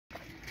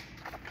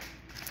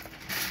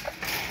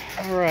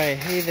Alright,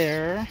 hey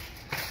there.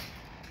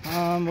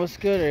 What's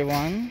good,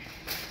 everyone?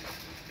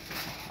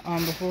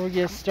 Before we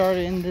get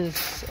started in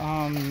this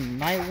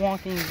night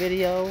walking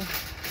video,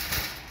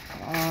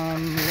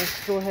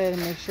 let's go ahead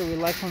and make sure we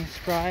like and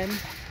subscribe.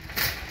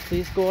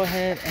 Please go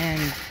ahead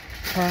and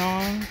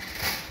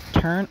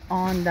turn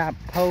on that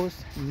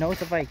post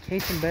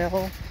notification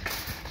bell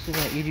so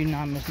that you do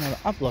not miss another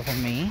upload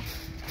from me.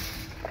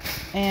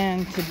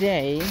 And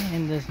today,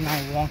 in this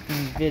night walking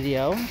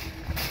video,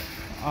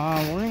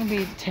 we're going to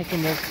be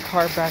taking this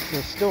car back to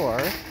the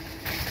store.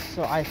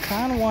 So I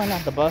found one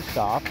at the bus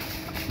stop.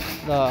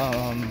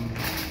 I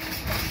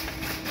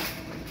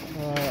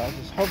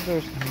just hope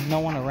there's no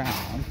one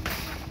around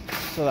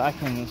so that I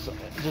can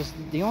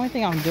the only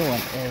thing I'm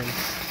doing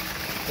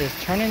is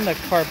turning the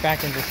car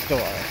back into the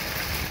store.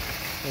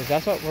 Because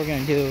that's what we're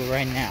going to do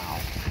right now.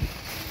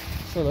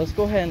 So let's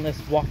go ahead and let's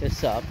walk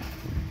this up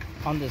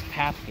on this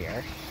path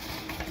here.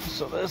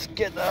 So let's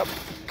get the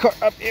car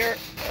up here.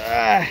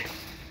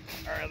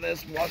 Alright,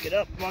 let's walk it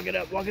up.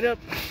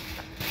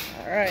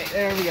 Alright,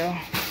 there we go.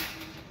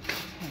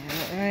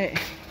 Alright.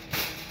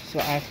 So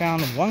I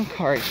found one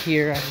cart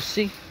here, as you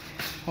see.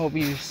 Hope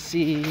you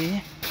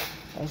see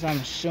as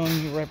I'm showing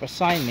you right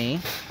beside me.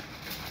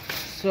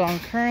 So I'm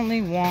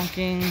currently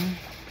walking,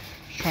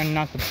 trying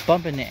not to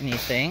bump into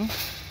anything.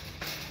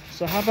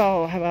 So how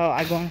about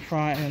I go in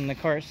front and the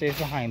cart stays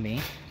behind me,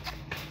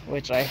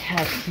 which I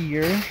have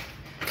here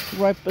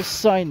right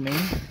beside me.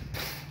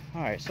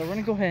 Alright, so we're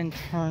gonna go ahead and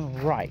turn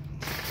right.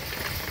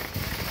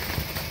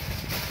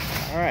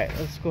 Alright,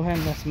 let's go ahead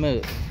and let's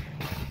move.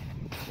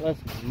 Let's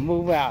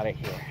move out of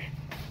here.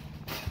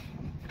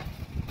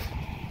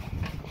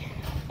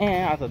 And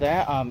after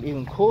that,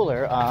 even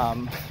cooler,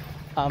 I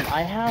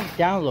have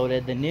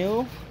downloaded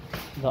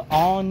the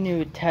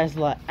all-new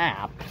Tesla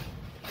app,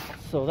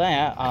 so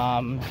that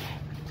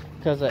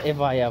because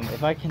if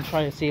I can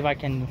try to see if I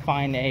can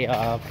find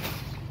a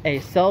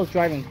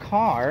self-driving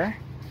car,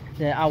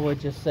 then I would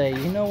just say,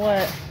 you know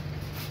what,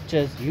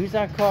 just use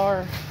that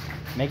car,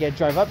 make it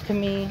drive up to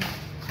me,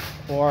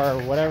 or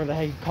whatever the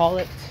heck you call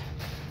it.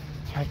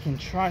 I can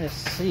try to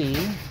see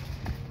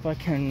if I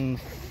can,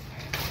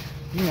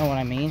 you know what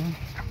I mean.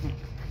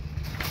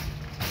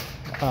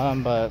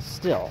 But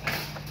still.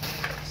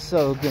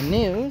 So good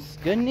news.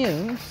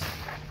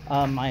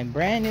 My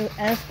brand new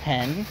S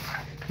Pen,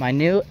 my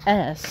new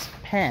S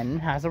Pen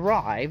has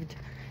arrived,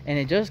 and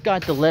it just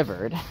got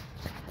delivered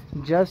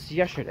just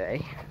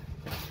yesterday.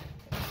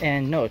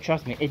 And no,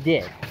 trust me, it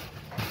did.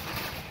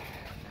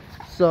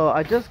 So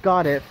I just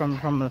got it from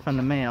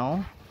the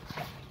mail.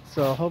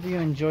 So I hope you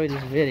enjoy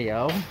this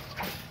video,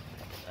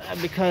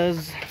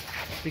 because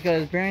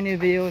brand new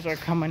videos are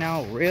coming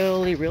out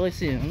really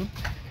soon.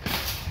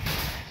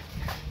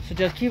 So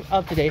just keep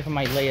up to date for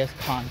my latest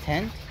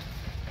content.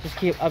 Just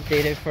keep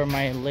updated for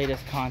my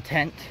latest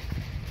content,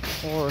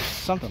 or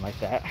something like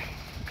that.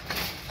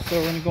 So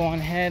we're gonna go on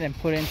ahead and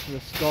put into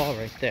the stall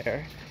right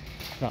there.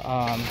 The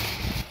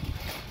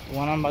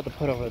one I'm about to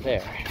put over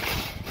there.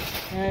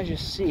 And as you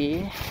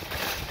see,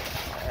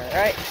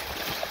 alright.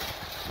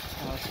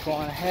 Let's go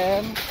on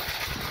ahead,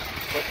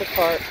 put the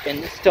cart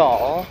in the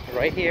stall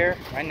right here,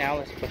 right now.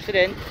 Let's push it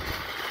in.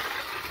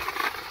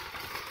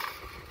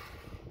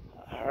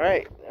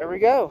 Alright, there we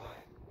go.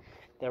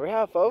 There we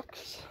have,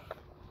 folks.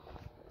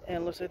 And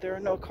it looks like there are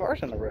no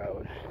cars on the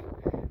road.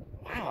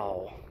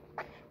 Wow.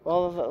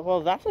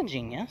 Well, that's a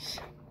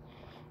genius.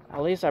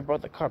 At least I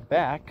brought the car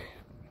back.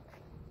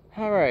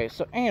 Alright,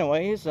 so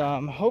anyways,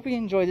 hope you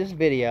enjoyed this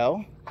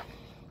video.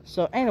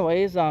 So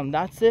anyways,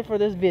 that's it for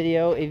this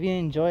video. If you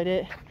enjoyed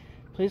it,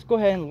 please go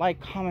ahead and like,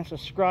 comment,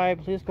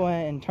 subscribe. Please go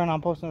ahead and turn on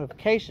post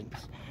notifications.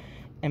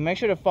 And make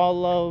sure to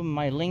follow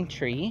my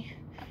Linktree,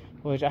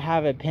 which I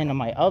have it pinned on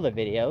my other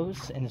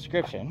videos in the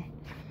description.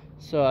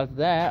 So after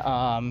that,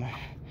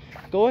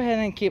 go ahead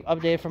and keep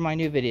updated for my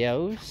new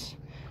videos.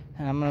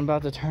 And I'm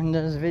about to turn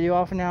this video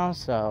off now,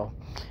 so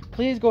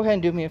please go ahead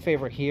and do me a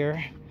favor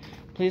here.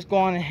 Please go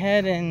on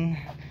ahead and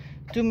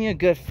do me a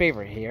good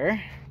favor here.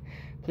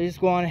 Please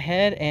go on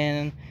ahead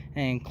and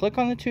click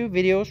on the two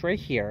videos right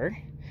here.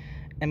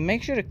 And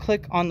make sure to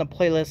click on the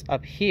playlist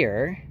up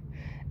here.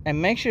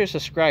 And make sure to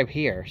subscribe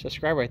here.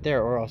 Subscribe right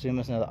there, or else you'll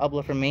miss another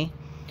upload from me.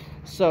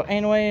 So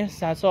anyways,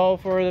 that's all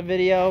for the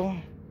video.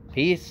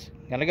 Peace.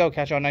 Gotta go.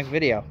 Catch you on next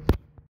video.